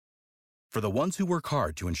For the ones who work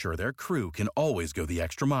hard to ensure their crew can always go the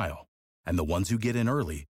extra mile, and the ones who get in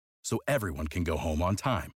early so everyone can go home on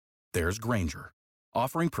time, there's Grainger,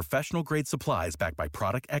 offering professional-grade supplies backed by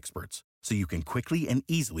product experts so you can quickly and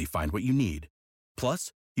easily find what you need.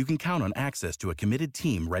 Plus, you can count on access to a committed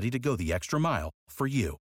team ready to go the extra mile for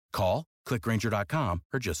you. Call, click Grainger.com,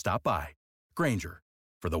 or just stop by. Grainger,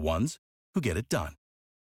 for the ones who get it done.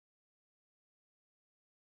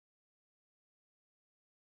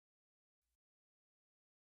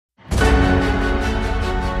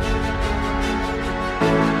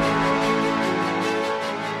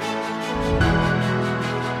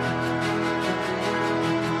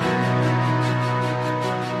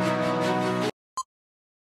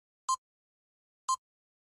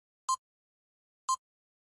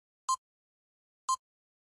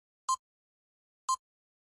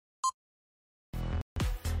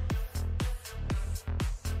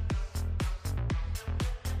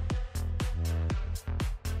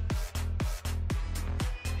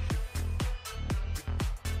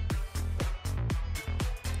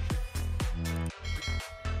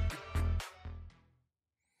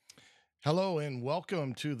 Hello and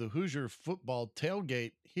welcome to the Hoosier Football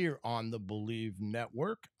Tailgate here on the Believe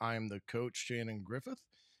Network. I'm the coach, Shannon Griffith,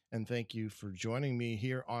 and thank you for joining me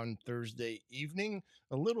here on Thursday evening.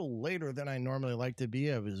 A little later than I normally like to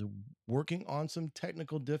be. I was working on some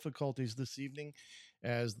technical difficulties this evening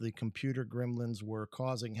as the computer gremlins were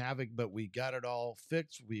causing havoc, but we got it all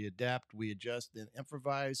fixed. We adapt, we adjust, and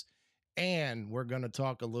improvise. And we're going to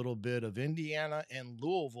talk a little bit of Indiana and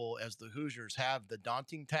Louisville as the Hoosiers have the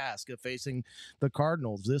daunting task of facing the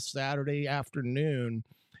Cardinals this Saturday afternoon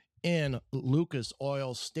in Lucas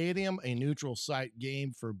Oil Stadium, a neutral site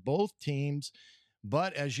game for both teams.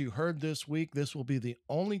 But as you heard this week, this will be the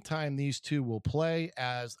only time these two will play,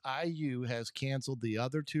 as IU has canceled the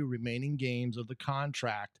other two remaining games of the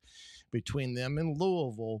contract between them and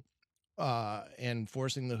Louisville, and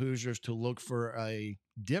forcing the Hoosiers to look for a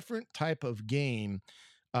different type of game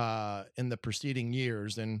in the preceding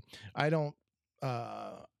years. And I don't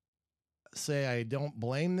say I don't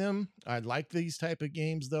blame them. I like these type of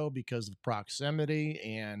games, though, because of proximity.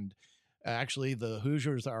 And actually, the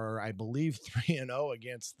Hoosiers are, I believe, 3-0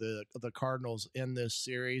 against the Cardinals in this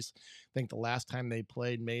series. I think the last time they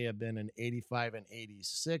played may have been in 85 and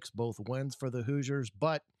 86, both wins for the Hoosiers.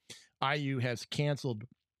 But IU has canceled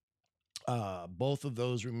both of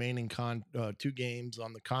those remaining two games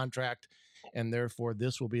on the contract, and therefore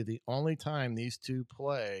this will be the only time these two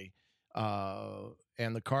play.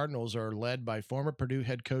 And the Cardinals are led by former Purdue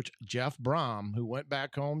head coach Jeff Brom, who went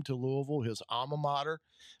back home to Louisville, his alma mater,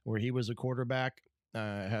 where he was a quarterback.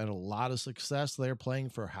 Had a lot of success there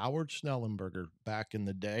playing for Howard Schnellenberger back in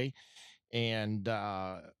the day. And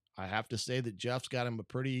I have to say that Jeff's got him a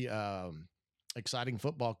pretty exciting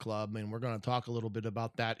football club, and we're going to talk a little bit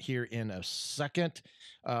about that here in a second.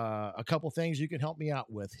 A couple things you can help me out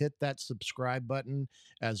with: hit that subscribe button,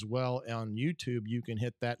 as well on YouTube. You can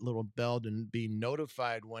hit that little bell and be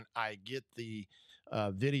notified when I get the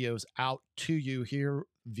videos out to you here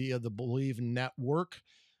via the Believe Network.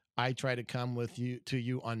 I try to come to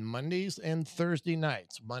you on Mondays and Thursday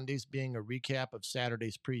nights. Mondays being a recap of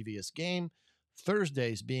Saturday's previous game,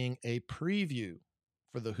 Thursdays being a preview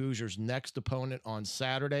for the Hoosiers' next opponent on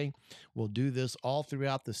Saturday. We'll do this all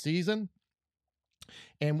throughout the season.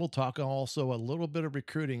 And we'll talk also a little bit of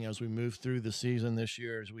recruiting as we move through the season this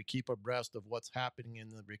year, as we keep abreast of what's happening in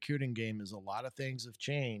the recruiting game, as a lot of things have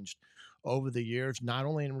changed over the years, not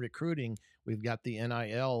only in recruiting. We've got the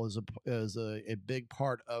NIL as a big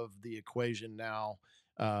part of the equation now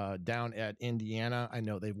down at Indiana. I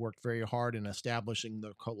know they've worked very hard in establishing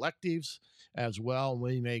the collectives as well.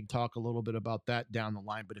 We may talk a little bit about that down the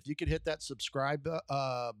line. But if you could hit that subscribe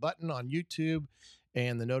button on YouTube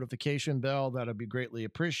and the notification bell, that would be greatly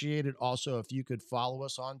appreciated. Also, if you could follow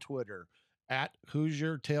us on Twitter at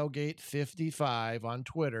Hoosier Tailgate 55 on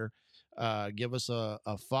Twitter. Give us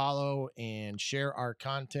a follow and share our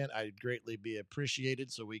content. I'd greatly be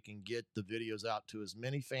appreciated, so we can get the videos out to as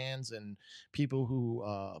many fans and people who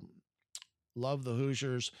love the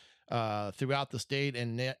Hoosiers throughout the state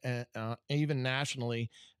and even nationally,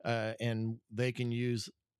 and they can use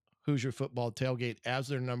Hoosier Football Tailgate as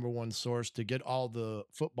their number one source to get all the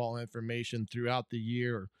football information throughout the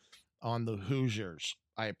year on the Hoosiers.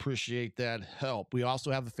 I appreciate that help. We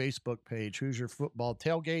also have a Facebook page, Hoosier Football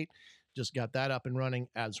Tailgate. Just got that up and running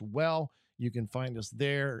as well. You can find us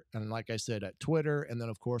there. And like I said, at Twitter, and then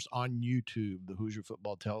of course on YouTube, the Hoosier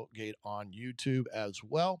Football Tailgate on YouTube as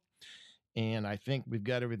well. And I think we've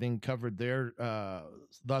got everything covered there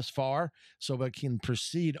thus far, so we can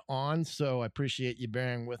proceed on. So I appreciate you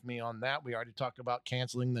bearing with me on that. We already talked about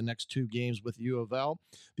canceling the next 2 games with U of L.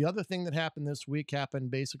 The other thing that happened this week happened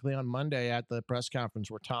basically on Monday at the press conference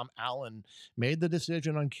where Tom Allen made the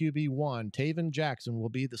decision on QB1. Taven Jackson will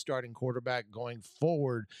be the starting quarterback going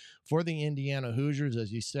forward for the Indiana Hoosiers,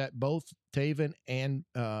 as he set both Taven and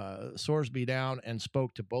Sorsby down and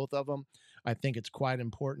spoke to both of them. I think it's quite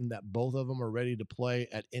important that both of them are ready to play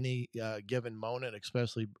at any given moment,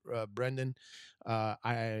 especially Brendan.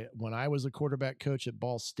 When I was a quarterback coach at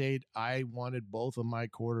Ball State, I wanted both of my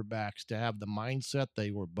quarterbacks to have the mindset they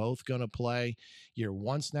were both going to play. You're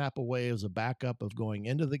one snap away as a backup of going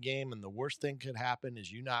into the game, and the worst thing could happen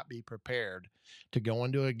is you not be prepared to go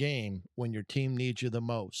into a game when your team needs you the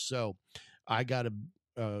most. So I got a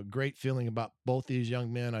great feeling about both these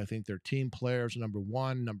young men. I think they're team players, number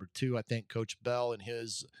one. Number two, I think Coach Bell and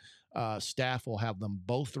his staff will have them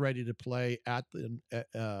both ready to play at the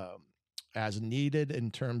as needed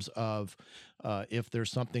in terms of if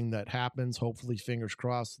there's something that happens. Hopefully, fingers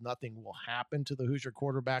crossed, nothing will happen to the Hoosier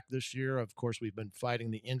quarterback this year. Of course, we've been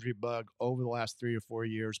fighting the injury bug over the last 3 or 4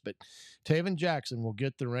 years, but Taven Jackson will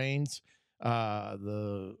get the reins.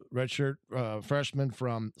 The redshirt freshman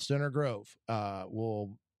from Center Grove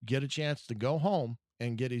will get a chance to go home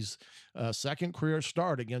and get his second career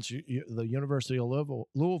start against the University of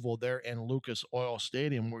Louisville there in Lucas Oil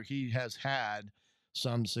Stadium, where he has had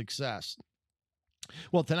some success.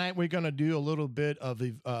 Well, tonight we're going to do a little bit of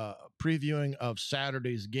the previewing of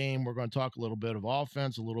Saturday's game. We're going to talk a little bit of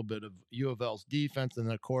offense, a little bit of U of L's defense,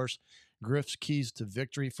 and, of course, Griff's keys to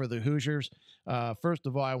victory for the Hoosiers. First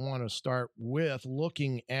of all, I want to start with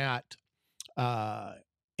looking at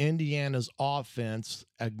Indiana's offense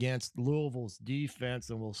against Louisville's defense,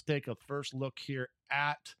 and we'll take a first look here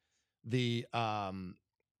at the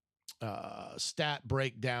stat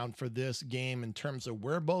breakdown for this game in terms of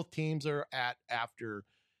where both teams are at after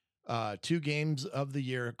 2 games of the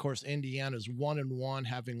year. Of course, Indiana's 1-1,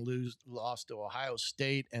 having lost to Ohio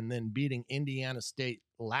State and then beating Indiana State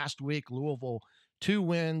last week. Louisville, 2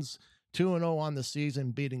 wins, 2-0 on the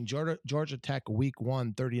season, beating Georgia Tech week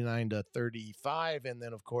 1, 39-35. And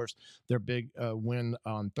then, of course, their big win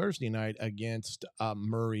on Thursday night against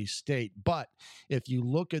Murray State. But if you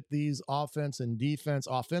look at these offense and defense,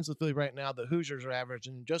 offensively right now, the Hoosiers are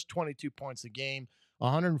averaging just 22 points a game,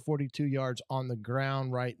 142 yards on the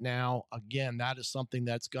ground right now. Again, that is something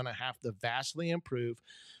that's going to have to vastly improve.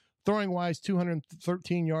 Throwing wise,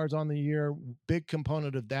 213 yards on the year. Big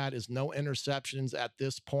component of that is no interceptions at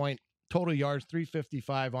this point. Total yards,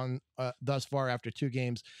 355 on thus far after 2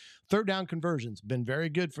 games. Third down conversions, been very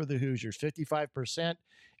good for the Hoosiers, 55%.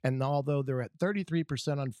 And although they're at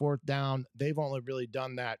 33% on fourth down, they've only really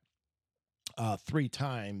done that 3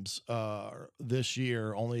 times this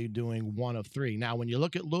year, only doing 1 of 3. Now, when you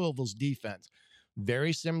look at Louisville's defense,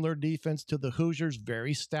 very similar defense to the Hoosiers,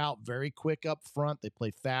 very stout, very quick up front. They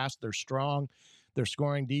play fast, they're strong. They're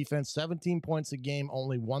scoring defense, 17 points a game,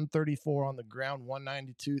 only 134 on the ground,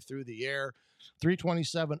 192 through the air,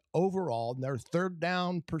 327 overall. And their third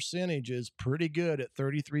down percentage is pretty good at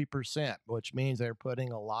 33%, which means they're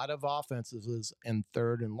putting a lot of offenses in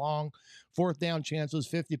third and long. Fourth down chances,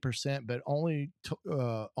 50%, but only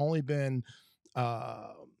been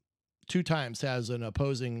 2 times has an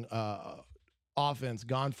opposing offense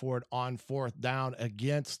gone for it on fourth down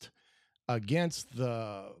against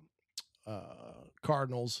the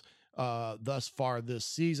Cardinals thus far this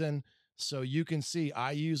season. So you can see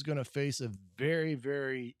IU is going to face a very,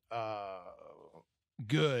 very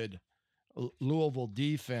good Louisville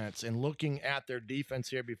defense. And looking at their defense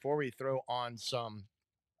here before we throw on some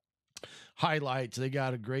highlights, they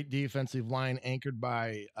got a great defensive line anchored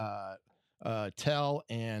by Tell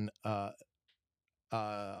and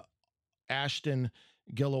Ashton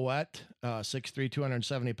Gillowette, 6'3",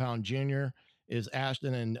 270-pound junior. Is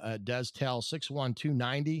Ashton and Des Tell, 6'1",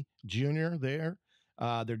 290 junior there.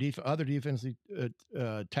 Their other defensive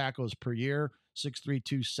tackles per year, 6'3",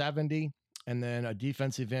 270. And then a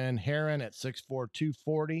defensive end, Heron at 6'4",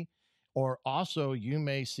 240. Or also you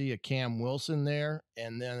may see a Cam Wilson there.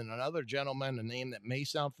 And then another gentleman, a name that may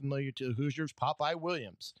sound familiar to the Hoosiers, Popeye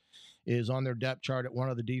Williams, is on their depth chart at one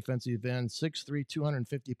of the defensive ends, 6'3",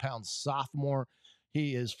 250-pound sophomore.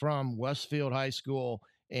 He is from Westfield High School,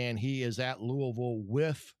 and he is at Louisville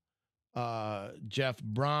with Jeff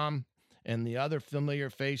Brom. And the other familiar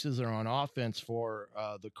faces are on offense for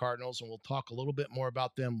the Cardinals, and we'll talk a little bit more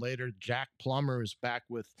about them later. Jack Plummer is back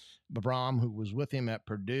with Brom, who was with him at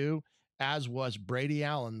Purdue, as was Brady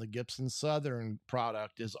Allen. The Gibson Southern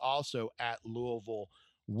product is also at Louisville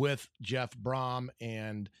with Jeff Brom.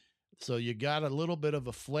 And So you got a little bit of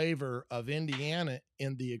a flavor of Indiana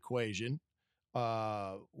in the equation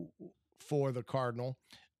for the Cardinal.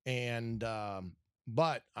 And,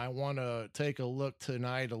 but I want to take a look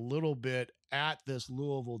tonight a little bit at this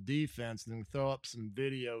Louisville defense and throw up some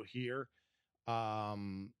video here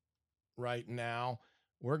right now.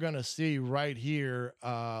 We're going to see right here,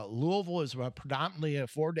 Louisville is predominantly a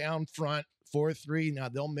 4-down front, 4-3. Now,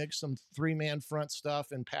 they'll mix some 3-man front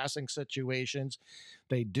stuff in passing situations.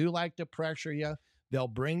 They do like to pressure you. They'll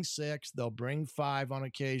bring 6. They'll bring 5 on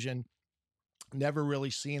occasion. Never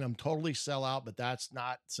really seen them totally sell out, but that's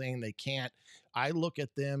not saying they can't. I look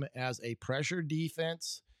at them as a pressure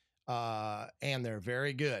defense, and they're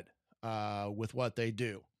very good with what they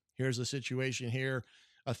do. Here's a situation here,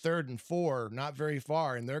 a 3rd and 4, not very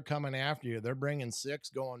far, and they're coming after you. They're bringing 6,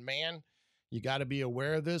 going, man, you got to be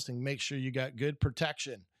aware of this and make sure you got good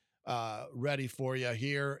protection ready for you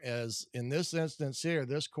here. As in this instance here,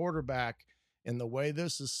 this quarterback, and the way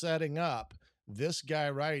this is setting up, this guy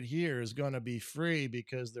right here is going to be free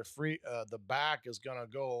because the back is going to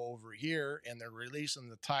go over here and they're releasing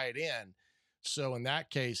the tight end. So in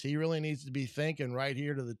that case, he really needs to be thinking right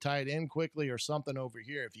here to the tight end quickly or something over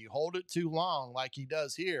here. If you hold it too long, like he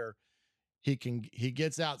does here, he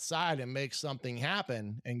gets outside and makes something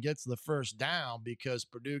happen and gets the first down because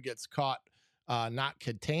Purdue gets caught not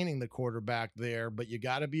containing the quarterback there. But you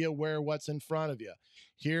got to be aware of what's in front of you.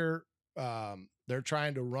 Here, they're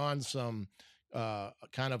trying to run some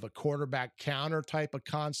kind of a quarterback counter type of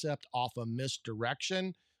concept off a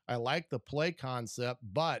misdirection. I like the play concept,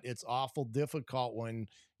 but it's awful difficult when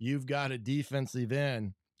you've got a defensive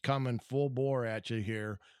end coming full bore at you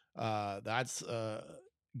here. That's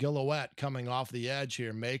Gillette coming off the edge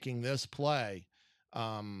here, making this play.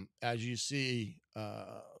 As you see,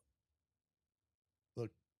 the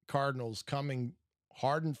Cardinals coming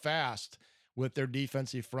hard and fast with their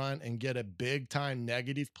defensive front and get a big time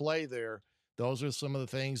negative play there. Those are some of the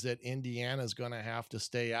things that Indiana is going to have to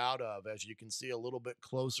stay out of. As you can see a little bit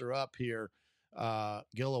closer up here,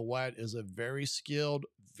 Gillette is a very skilled,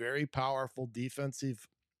 very powerful defensive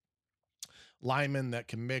lineman that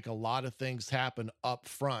can make a lot of things happen up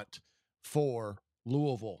front for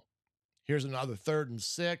Louisville. Here's another 3rd and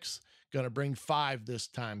 6, going to bring 5 this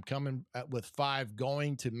time, coming with 5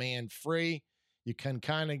 going to man free. You can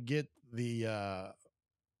kind of get the,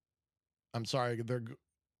 they're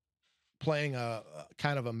playing a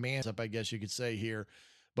kind of a man-up, I guess you could say here.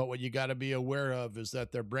 But what you got to be aware of is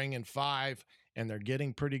that they're bringing 5 and they're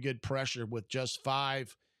getting pretty good pressure with just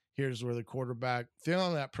 5. Here's where the quarterback,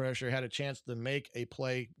 feeling that pressure, had a chance to make a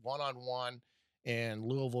play one-on-one, and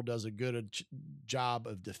Louisville does a good job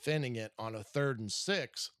of defending it on a 3rd and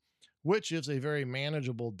 6, which is a very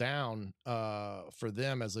manageable down for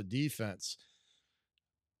them as a defense.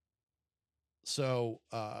 So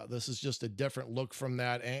this is just a different look from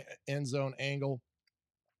that end zone angle.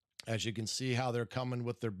 As you can see how they're coming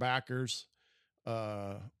with their backers,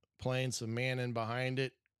 playing some man in behind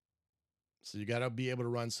it. So you got to be able to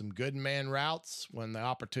run some good man routes when the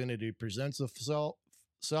opportunity presents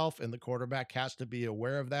itself, and the quarterback has to be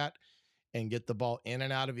aware of that and get the ball in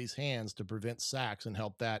and out of his hands to prevent sacks and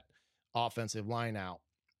help that offensive line out.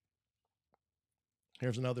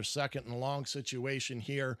 Here's another 2nd and long situation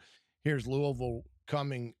here. Here's Louisville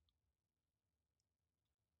coming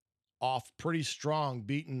off pretty strong,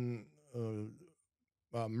 beating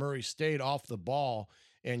Murray State off the ball.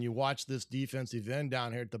 And you watch this defensive end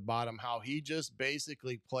down here at the bottom, how he just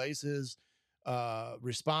basically plays his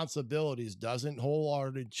responsibilities, doesn't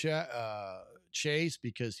wholehearted chase,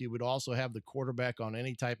 because he would also have the quarterback on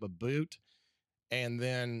any type of boot. And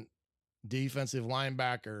then defensive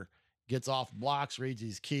linebacker gets off blocks, reads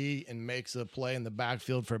his key, and makes a play in the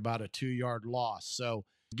backfield for about a 2-yard loss. So,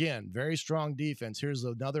 again, very strong defense. Here's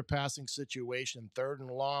another passing situation, 3rd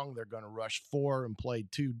and long. They're going to rush 4 and play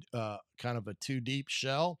kind of a 2-deep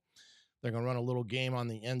shell. They're going to run a little game on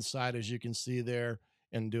the inside, as you can see there,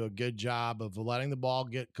 and do a good job of letting the ball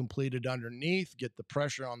get completed underneath, get the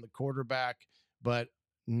pressure on the quarterback, but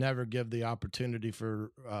never give the opportunity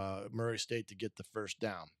for Murray State to get the first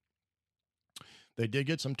down. They did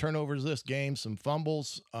get some turnovers this game, some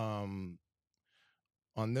fumbles. On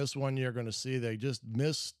this one, you're going to see they just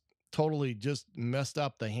totally messed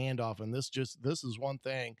up the handoff. And this is one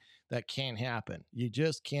thing that can't happen. You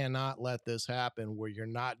just cannot let this happen where you're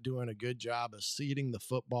not doing a good job of seeding the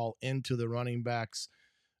football into the running backs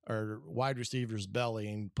or wide receiver's belly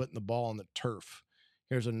and putting the ball on the turf.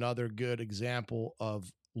 Here's another good example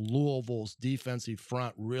of Louisville's defensive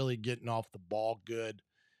front really getting off the ball good.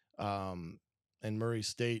 And Murray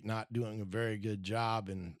State not doing a very good job,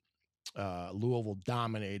 and Louisville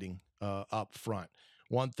dominating up front.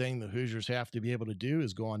 one thing the Hoosiers have to be able to do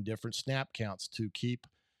is go on different snap counts to keep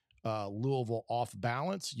Louisville off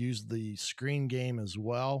balance, use the screen game as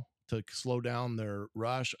well to slow down their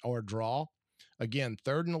rush or draw. Again,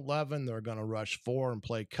 3rd and 11, they're going to rush 4 and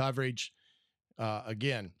play coverage.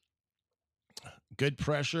 Again, good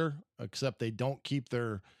pressure, except they don't keep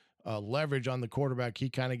their leverage on the quarterback. He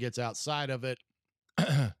kind of gets outside of it,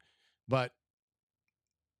 but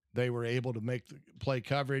they were able to make the play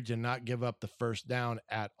coverage and not give up the first down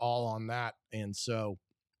at all on that. And so,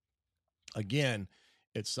 again,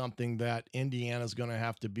 it's something that Indiana's going to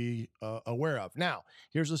have to be aware of. Now,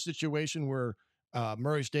 here's a situation where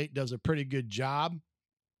Murray State does a pretty good job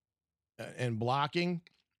in blocking.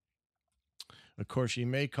 Of course, you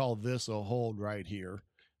may call this a hold right here.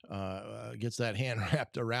 Gets that hand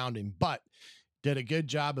wrapped around him, but did a good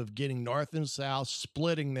job of getting north and south,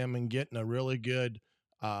 splitting them, and getting a really good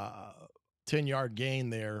 10-yard gain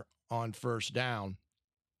there on first down,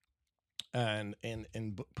 and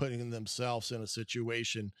putting themselves in a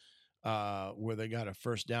situation where they got a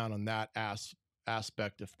first down on that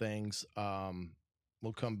aspect of things.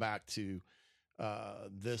 We'll come back to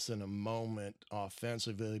this in a moment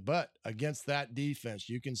offensively, but against that defense,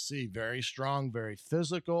 you can see very strong, very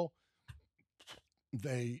physical.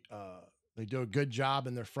 They do a good job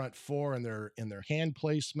in their front four and in their hand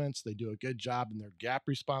placements. They do a good job in their gap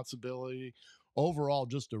responsibility. Overall,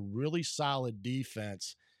 just a really solid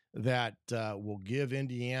defense that will give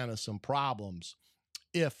Indiana some problems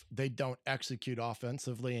if they don't execute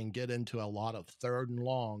offensively and get into a lot of 3rd and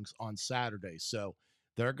longs on Saturday. So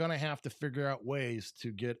they're going to have to figure out ways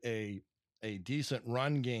to get a decent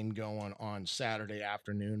run game going on Saturday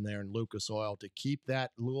afternoon there in Lucas Oil to keep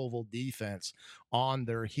that Louisville defense on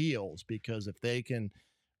their heels, because if they can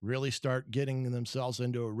really start getting themselves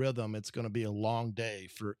into a rhythm, it's going to be a long day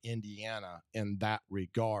for Indiana in that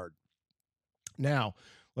regard. Now,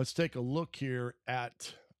 let's take a look here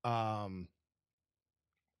at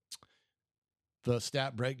the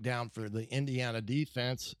stat breakdown for the Indiana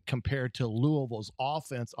defense compared to Louisville's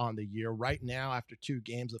offense on the year. Right now, after 2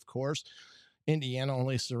 games, of course, Indiana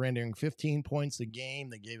only surrendering 15 points a game.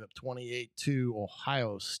 They gave up 28 to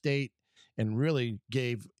Ohio State and really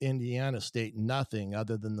gave Indiana State nothing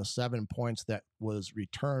other than the 7 points that was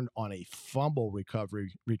returned on a fumble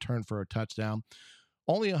recovery, return for a touchdown.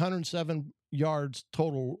 Only 107 yards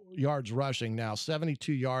total yards rushing. Now,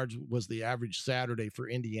 72 yards was the average Saturday for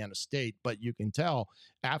Indiana State, but you can tell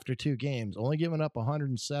after 2 games, only giving up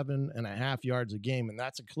 107.5 yards a game, and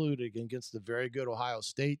that's included against the very good Ohio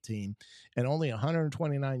State team, and only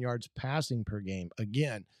 129 yards passing per game.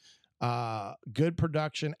 Again, good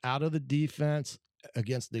production out of the defense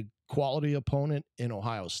against the quality opponent in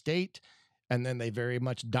Ohio State. And then they very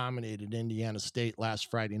much dominated Indiana State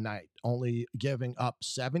last Friday night, only giving up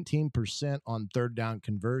 17% on 3rd down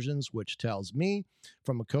conversions, which tells me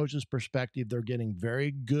from a coach's perspective, they're getting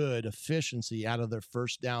very good efficiency out of their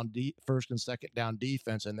first and 2nd down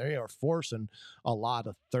defense. And they are forcing a lot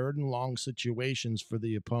of 3rd and long situations for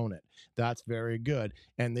the opponent. That's very good.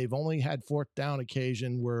 And they've only had 4th down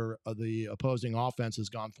occasion where the opposing offense has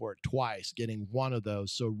gone for it twice, getting 1 of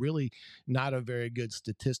those. So really not a very good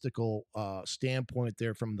statistical standpoint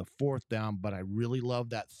there from the 4th down, but I really love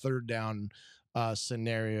that 3rd down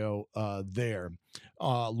scenario there.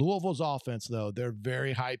 Louisville's offense, though, they're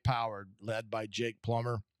very high powered, led by Jake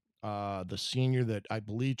Plummer, the senior that I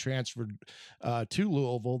believe transferred to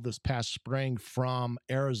Louisville this past spring from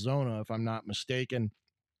Arizona, if I'm not mistaken.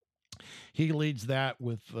 He leads that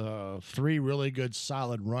with 3 really good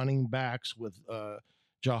solid running backs with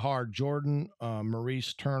Jahar Jordan,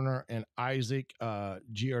 Maurice Turner, and Isaac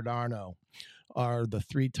Giordano are the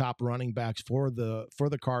 3 top running backs for the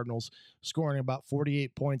Cardinals, scoring about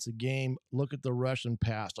 48 points a game. Look at the rush and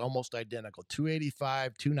pass, almost identical,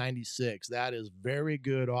 285, 296. That is very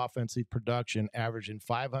good offensive production, averaging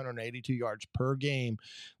 582 yards per game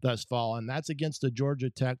thus far, and that's against the Georgia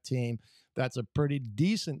Tech team. That's a pretty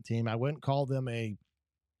decent team. I wouldn't call them a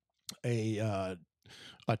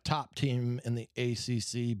top team in the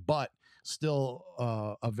ACC, but still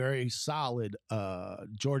a very solid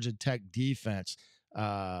Georgia Tech defense.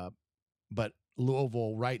 But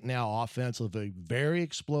Louisville right now offensively very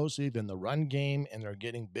explosive in the run game, and they're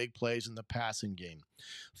getting big plays in the passing game.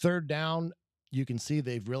 3rd down, you can see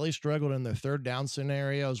they've really struggled in their 3rd down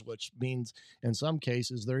scenarios, which means in some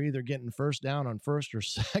cases they're either getting first down on 1st or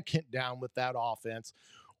 2nd down with that offense,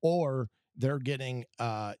 or they're getting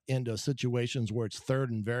into situations where it's 3rd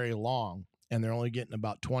and very long, and they're only getting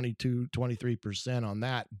about 22, 23% on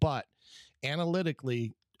that. But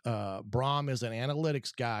analytically, Braum is an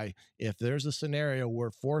analytics guy. If there's a scenario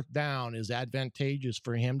where fourth down is advantageous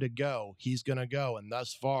for him to go, he's going to go. And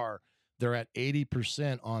thus far, they're at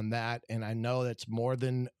 80% on that. And I know that's more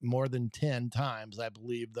than 10 times, I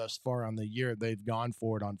believe, thus far on the year they've gone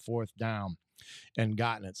for it on fourth down and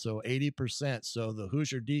gotten it. So 80%. So the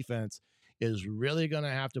Hoosier defense is really going to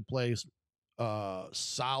have to play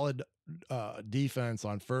solid defense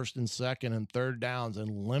on first and second and third downs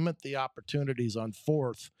and limit the opportunities on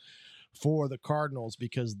fourth for the Cardinals,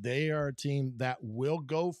 because they are a team that will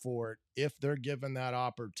go for it if they're given that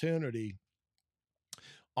opportunity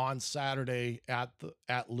on Saturday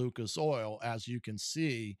at Lucas Oil, as you can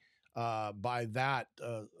see by that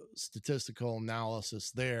statistical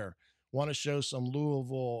analysis there. Want to show some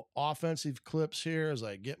Louisville offensive clips here as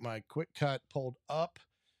I get my quick cut pulled up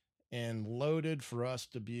and loaded for us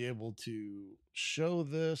to be able to show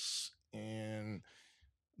this. And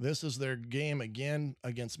this is their game again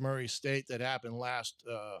against Murray State that happened last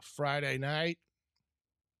Friday night.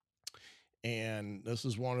 And this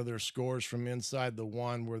is one of their scores from inside the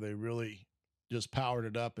one where they really just powered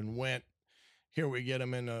it up and went. Here we get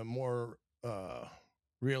them in a more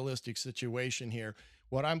realistic situation here.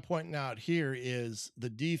 What I'm pointing out here is the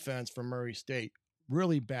defense for Murray State.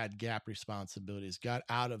 Really bad gap responsibilities, got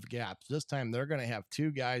out of gaps. This time they're going to have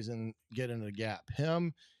two guys get in the gap,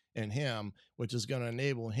 him and him, which is going to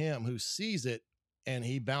enable him, who sees it, and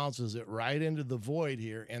he bounces it right into the void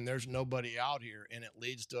here, and there's nobody out here, and it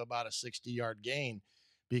leads to about a 60-yard gain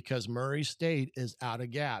because Murray State is out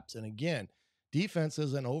of gaps. And again, defense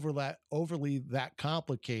isn't overly that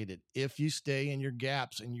complicated if you stay in your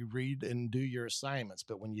gaps and you read and do your assignments.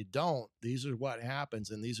 But when you don't, these are what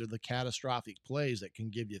happens, and these are the catastrophic plays that can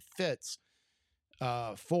give you fits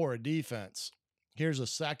for a defense. Here's a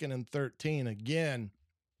 2nd and 13. Again,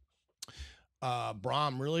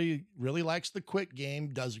 Braum really likes the quick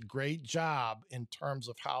game, does a great job in terms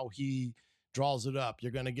of how he draws it up.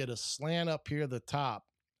 You're going to get a slant up here at the top,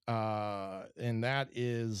 and that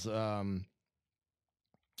is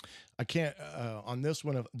I can't on this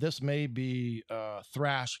one. This may be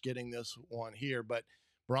Thrash getting this one here, but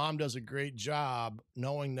Braum does a great job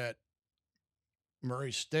knowing that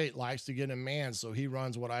Murray State likes to get a man, so he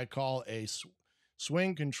runs what I call a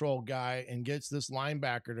swing control guy and gets this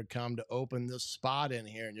linebacker to come to open this spot in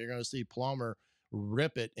here. And you're going to see Plummer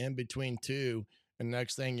rip it in between two. And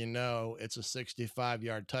next thing you know, it's a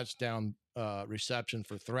 65-yard touchdown reception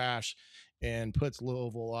for Thrash and puts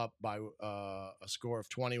Louisville up by a score of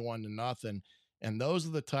 21-0. And those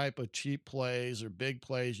are the type of cheap plays or big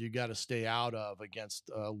plays you got to stay out of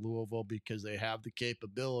against Louisville, because they have the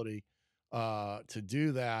capability to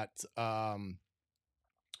do that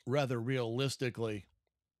rather realistically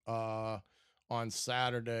on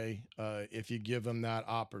Saturday if you give them that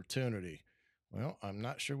opportunity. Well, I'm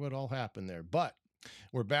not sure what all happened there, but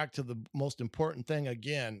we're back to the most important thing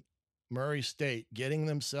again. Murray State getting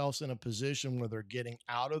themselves in a position where they're getting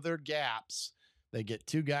out of their gaps. They get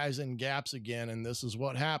two guys in gaps again, and this is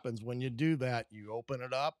what happens when you do that. You open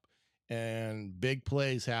it up, and big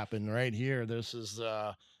plays happen right here. This is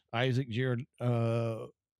Isaac Giard.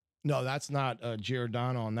 No, that's not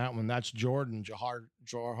Giordano on that one. That's Jahar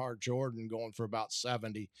Jordan going for about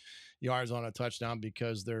 70 yards on a touchdown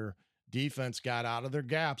because their defense got out of their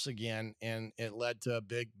gaps again, and it led to a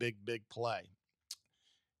big play.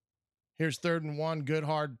 Here's 3rd and 1, good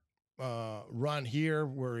hard run here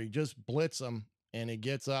where he just blitz them, and he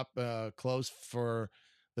gets up close for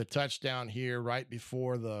the touchdown here right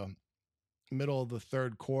before the middle of the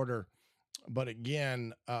 3rd quarter. But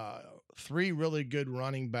again, 3 really good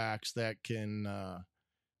running backs that can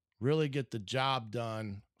really get the job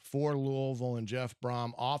done for Louisville and Jeff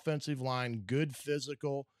Braum. Offensive line, good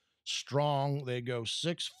physical, strong. They go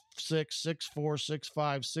 6'6", 6'4", 6'5",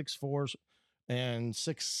 6'4", and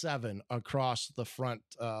 6'7" across the front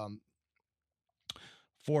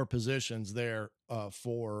 4 positions there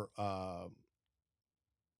for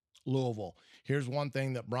Louisville. Here's one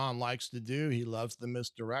thing that Braum likes to do. He loves the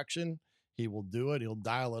misdirection. He will do it. He'll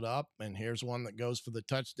dial it up. And here's one that goes for the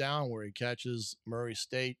touchdown where he catches Murray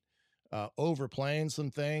State overplaying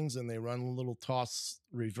some things, and they run a little toss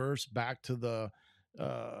reverse back to the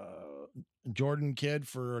Jordan kid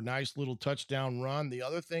for a nice little touchdown run. The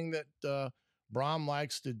other thing that Braum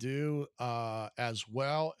likes to do as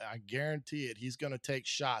well, I guarantee it, he's going to take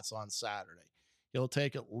shots on Saturday. He'll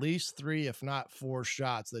take at least 3, if not 4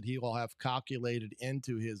 shots that he will have calculated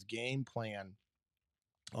into his game plan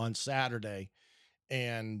on Saturday.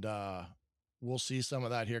 And we'll see some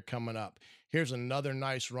of that here coming up. Here's another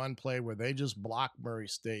nice run play where they just block Murray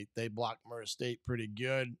State. They blocked Murray State pretty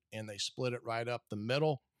good, and they split it right up the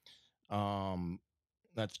middle.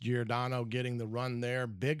 That's Giordano getting the run there.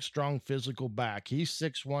 Big, strong, physical back. He's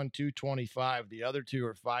 6'1", 225. The other two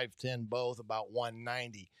are 5'10", both about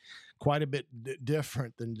 190. Quite a bit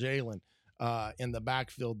different than Jalen in the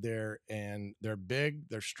backfield there. And they're big,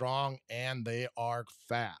 they're strong, and they are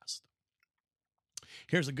fast.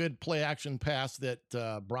 Here's a good play action pass that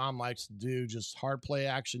Braun likes to do. Just hard play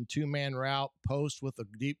action, two-man route, post with a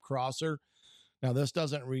deep crosser. Now, this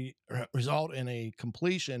doesn't result in a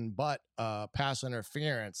completion, but pass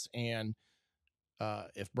interference. And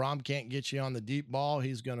if Brom can't get you on the deep ball,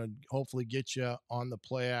 he's going to hopefully get you on the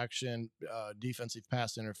play action defensive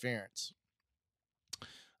pass interference.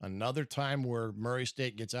 Another time where Murray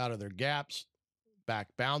State gets out of their gaps, back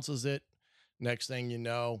bounces it. Next thing you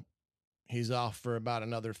know, he's off for about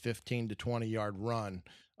another 15 to 20-yard run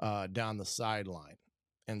down the sideline.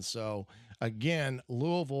 And so, again,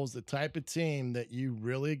 Louisville's the type of team that you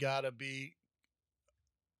really got to be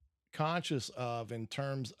conscious of in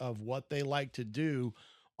terms of what they like to do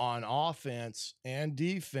on offense and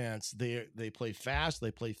defense. They play fast,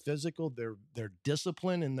 they play physical, they're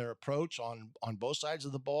disciplined in their approach on both sides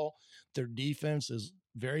of the ball. Their defense is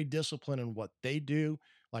very disciplined in what they do.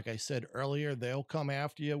 Like I said earlier, they'll come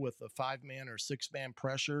after you with a 5-man or 6-man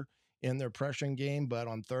pressure in their pressuring game, but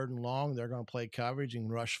on 3rd and long, they're going to play coverage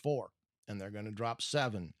and rush 4, and they're going to drop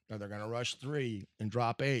 7, or they're going to rush 3 and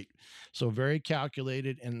drop 8. So very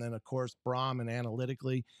calculated. And then, of course, Brom, and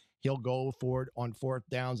analytically, he'll go for it on 4th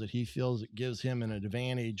downs that he feels it gives him an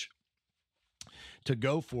advantage to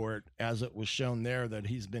go for it, as it was shown there that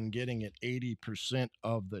he's been getting it 80%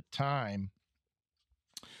 of the time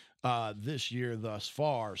this year thus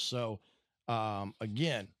far. So,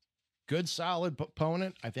 again, good, solid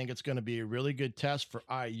opponent. I think it's going to be a really good test for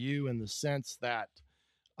IU in the sense that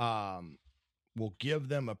will give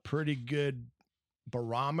them a pretty good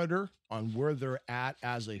barometer on where they're at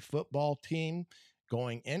as a football team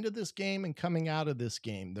going into this game and coming out of this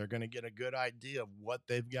game. They're going to get a good idea of what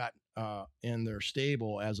they've got in their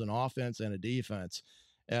stable as an offense and a defense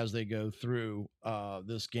as they go through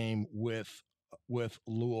this game with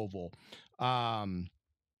Louisville. On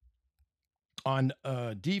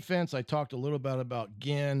defense, I talked a little bit about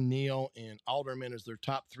Ginn, Neal, and Alderman as their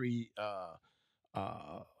top 3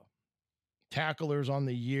 tacklers on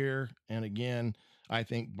the year. And again, I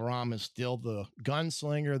think Brom is still the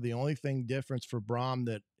gunslinger. The only thing difference for Brom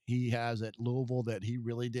that he has at Louisville that he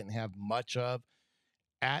really didn't have much of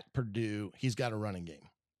at Purdue, he's got a running game.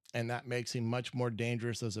 And that makes him much more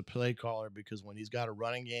dangerous as a play caller, because when he's got a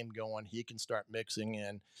running game going, he can start mixing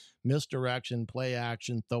in misdirection, play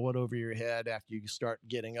action, throw it over your head after you start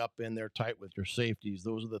getting up in there tight with your safeties.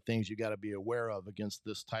 Those are the things you got to be aware of against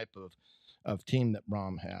this type of team that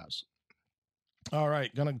Brom has. All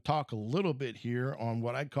right, going to talk a little bit here on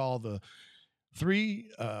what I call the 3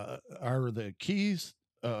 are the keys,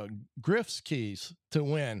 Griff's keys to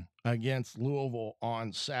win against Louisville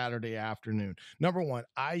on Saturday afternoon. Number 1,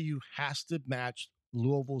 IU has to match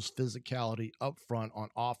Louisville's physicality up front on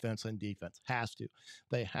offense and defense. Has to.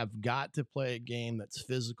 They have got to play a game that's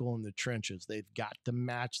physical in the trenches. They've got to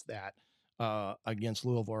match that against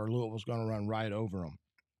Louisville, or Louisville's going to run right over them.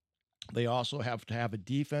 They also have to have a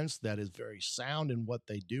defense that is very sound in what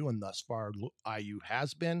they do, and thus far IU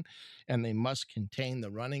has been, and they must contain the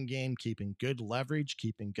running game, keeping good leverage,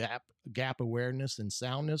 keeping gap awareness and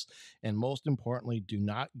soundness, and most importantly, do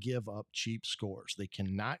not give up cheap scores. They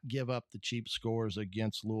cannot give up the cheap scores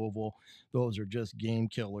against Louisville. Those are just game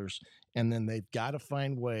killers. And then they've got to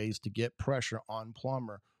find ways to get pressure on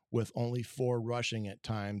Plummer with only 4 rushing at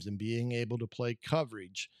times and being able to play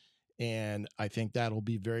coverage. And I think that'll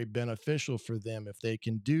be very beneficial for them if they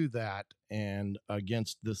can do that. And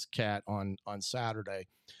against this cat on Saturday,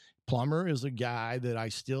 Plummer is a guy that I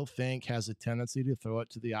still think has a tendency to throw it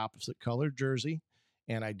to the opposite color jersey.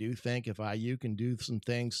 And I do think if IU can do some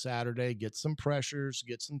things Saturday, get some pressures,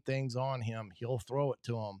 get some things on him, he'll throw it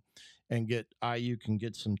to him, and IU can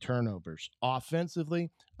get some turnovers. Offensively,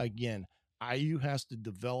 again, IU has to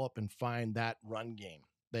develop and find that run game.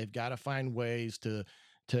 They've got to find ways to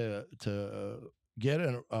get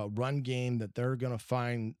a run game that they're going to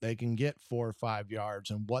find they can get 4 or 5 yards.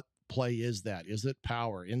 And what play is that? Is it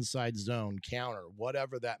power, inside zone, counter,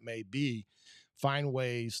 whatever that may be? Find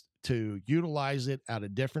ways to utilize it out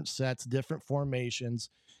of different sets, different formations,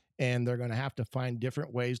 and they're going to have to find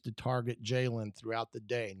different ways to target Jalen throughout the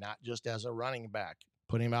day, not just as a running back.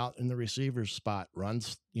 Put him out in the receiver's spot, run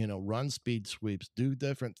speed sweeps, do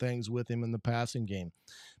different things with him in the passing game,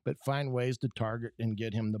 but find ways to target and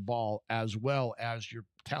get him the ball, as well as your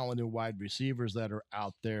talented wide receivers that are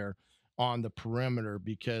out there on the perimeter,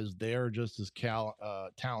 because they're just as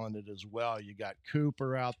talented as well. You got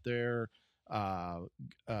Cooper out there. I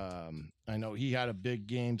know he had a big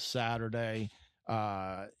game Saturday.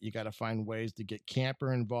 You got to find ways to get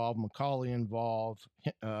Camper involved, McCauley involved,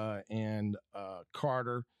 and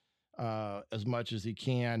Carter as much as he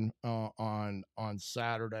can on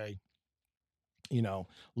Saturday. You know,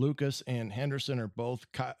 Lucas and Henderson are both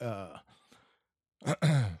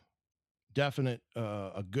definite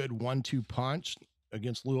a good 1-2 punch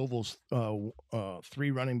against Louisville's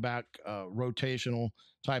three running back rotational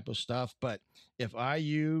type of stuff. But if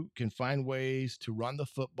IU can find ways to run the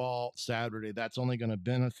football Saturday, that's only going to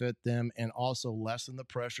benefit them and also lessen the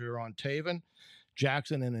pressure on Taven.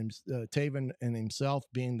 Jackson and Taven and himself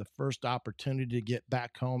being the first opportunity to get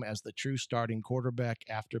back home as the true starting quarterback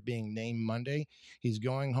after being named Monday. He's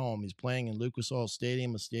going home. He's playing in Lucas Oil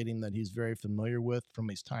Stadium, a stadium that he's very familiar with from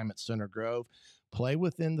his time at Center Grove. Play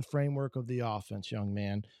within the framework of the offense, young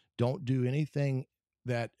man. Don't do anything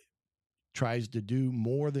that tries to do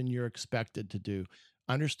more than you're expected to do.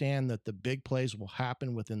 Understand that the big plays will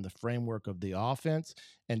happen within the framework of the offense,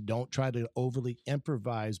 and don't try to overly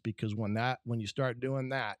improvise, because when you start doing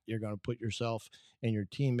that, you're going to put yourself and your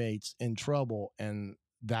teammates in trouble, and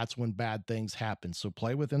that's when bad things happen. So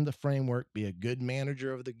play within the framework, be a good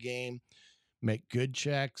manager of the game, make good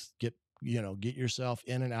checks, get yourself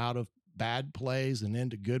in and out of bad plays and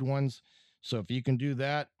into good ones. So if you can do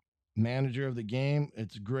that, manager of the game,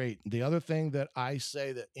 it's great. The other thing that I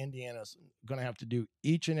say that Indiana's going to have to do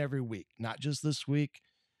each and every week, not just this week,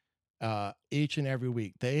 each and every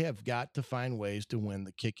week, they have got to find ways to win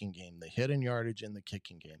the kicking game, the hidden yardage in the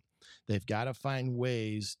kicking game. They've got to find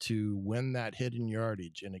ways to win that hidden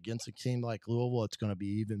yardage. And against a team like Louisville, it's going to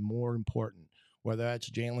be even more important, whether that's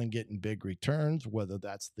Jalen getting big returns, whether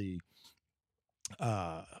that's the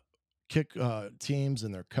kick teams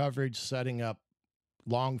and their coverage setting up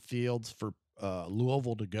long fields for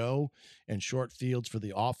Louisville to go and short fields for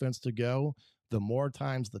the offense to go. The more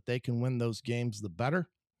times that they can win those games, the better.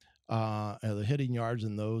 The hitting yards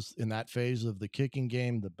in that phase of the kicking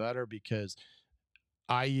game, the better, because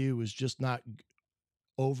IU is just not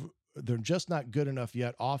they're just not good enough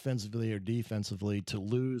yet, offensively or defensively, to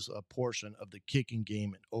lose a portion of the kicking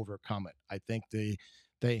game and overcome it. I think they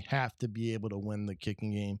have to be able to win the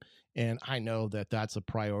kicking game. And I know that that's a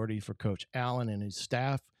priority for Coach Allen and his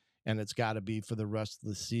staff, and it's got to be for the rest of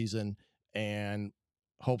the season. And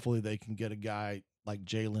hopefully they can get a guy like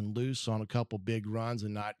Jalen loose on a couple big runs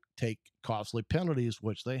and not take costly penalties,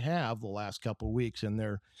 which they have the last couple of weeks in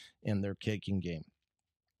their kicking game.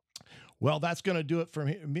 Well, that's going to do it from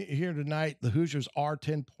here tonight. The Hoosiers are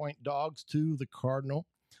 10-point dogs to the Cardinals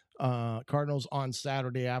on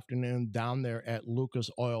Saturday afternoon down there at Lucas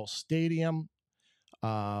Oil Stadium.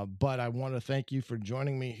 But I want to thank you for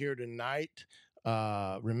joining me here tonight.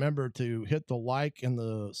 Remember to hit the like and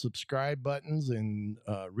the subscribe buttons and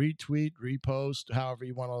retweet, repost, however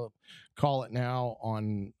you want to call it now,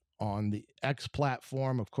 on the X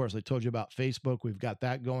platform. Of course, I told you about Facebook. We've got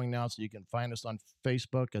that going now, so you can find us on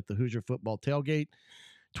Facebook at the Hoosier Football Tailgate,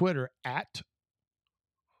 Twitter at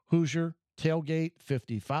Hoosier Tailgate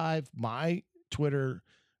 55. My Twitter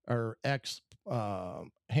or X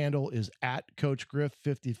handle is at Coach Griff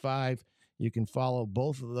 55. You can follow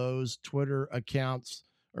both of those Twitter accounts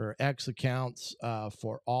or X accounts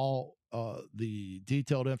for all the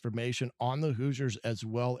detailed information on the Hoosiers, as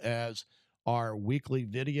well as our weekly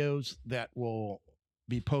videos that will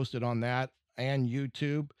be posted on that and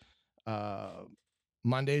YouTube.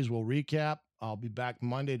 Mondays we'll recap. I'll be back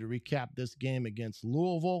Monday to recap this game against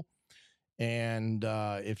Louisville. And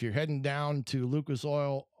if you're heading down to Lucas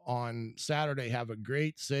Oil on Saturday, have a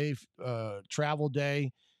great, safe travel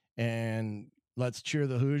day. And let's cheer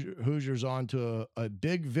the Hoosiers on to a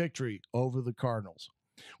big victory over the Cardinals.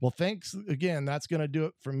 Well, thanks again. That's going to do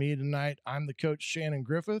it for me tonight. I'm the coach, Shannon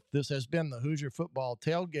Griffith. This has been the Hoosier Football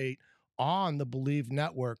Tailgate on the Believe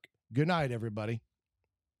Network. Good night, everybody.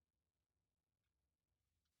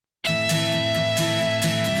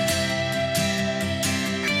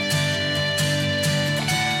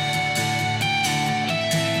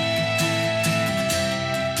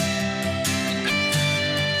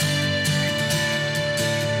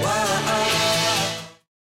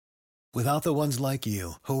 Without the ones like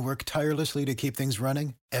you, who work tirelessly to keep things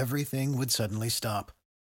running, everything would suddenly stop.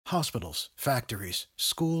 Hospitals, factories,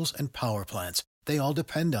 schools, and power plants, they all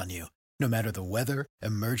depend on you. No matter the weather,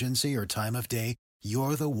 emergency, or time of day,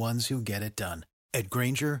 you're the ones who get it done. At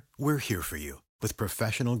Grainger, we're here for you with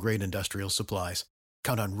professional-grade industrial supplies.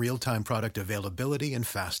 Count on real-time product availability and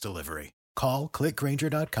fast delivery. Call, click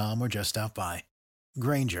Grainger.com, or just stop by.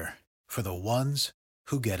 Grainger, for the ones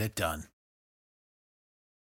who get it done.